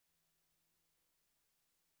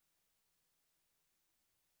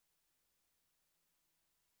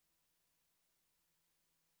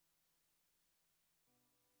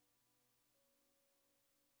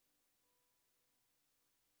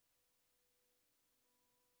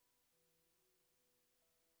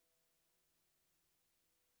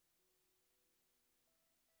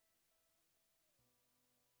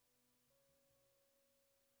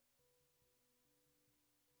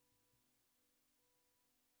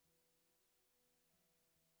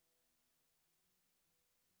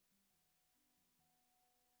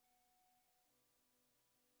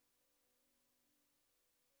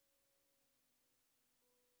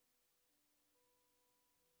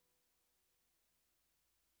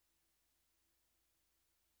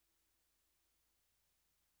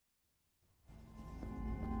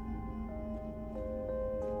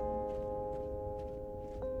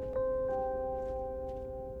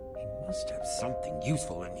something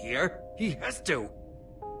useful in here. He has to.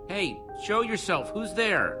 Hey, show yourself. Who's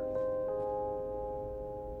there?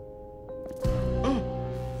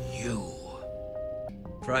 You.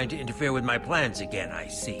 Trying to interfere with my plans again, I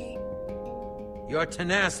see. Your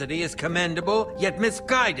tenacity is commendable, yet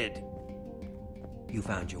misguided. You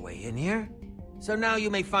found your way in here, so now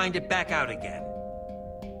you may find it back out again.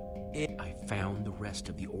 I found the rest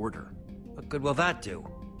of the order. What good will that do?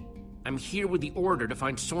 I'm here with the order to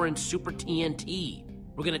find Soren's Super TNT.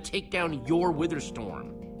 We're gonna take down your Witherstorm.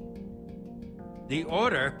 The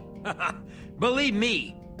order? Believe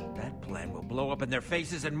me, that plan will blow up in their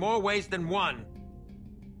faces in more ways than one.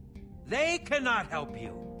 They cannot help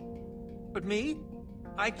you. But me?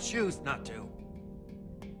 I choose not to.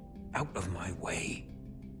 Out of my way.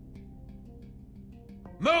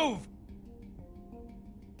 Move!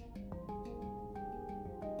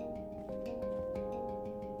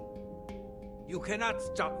 You cannot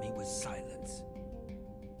stop me with silence.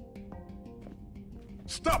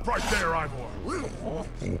 Stop right there, Ivor!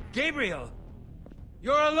 Gabriel!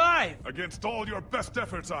 You're alive! Against all your best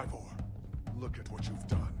efforts, Ivor. Look at what you've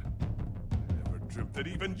done. I never dreamt that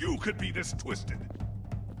even you could be this twisted.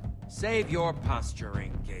 Save your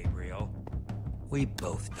posturing, Gabriel. We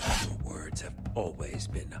both know your words have always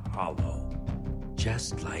been hollow.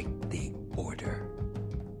 Just like the Order.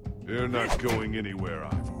 You're not going anywhere,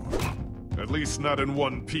 Ivor. At least not in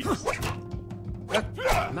one piece.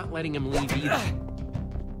 I'm not letting him leave either.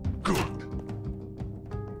 Good.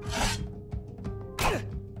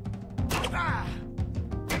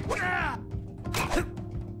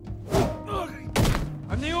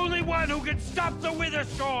 I'm the only one who can stop the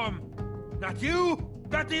Witherstorm! Not you,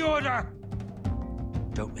 not the Order!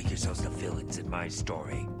 Don't make yourselves the villains in my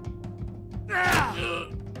story. Ah!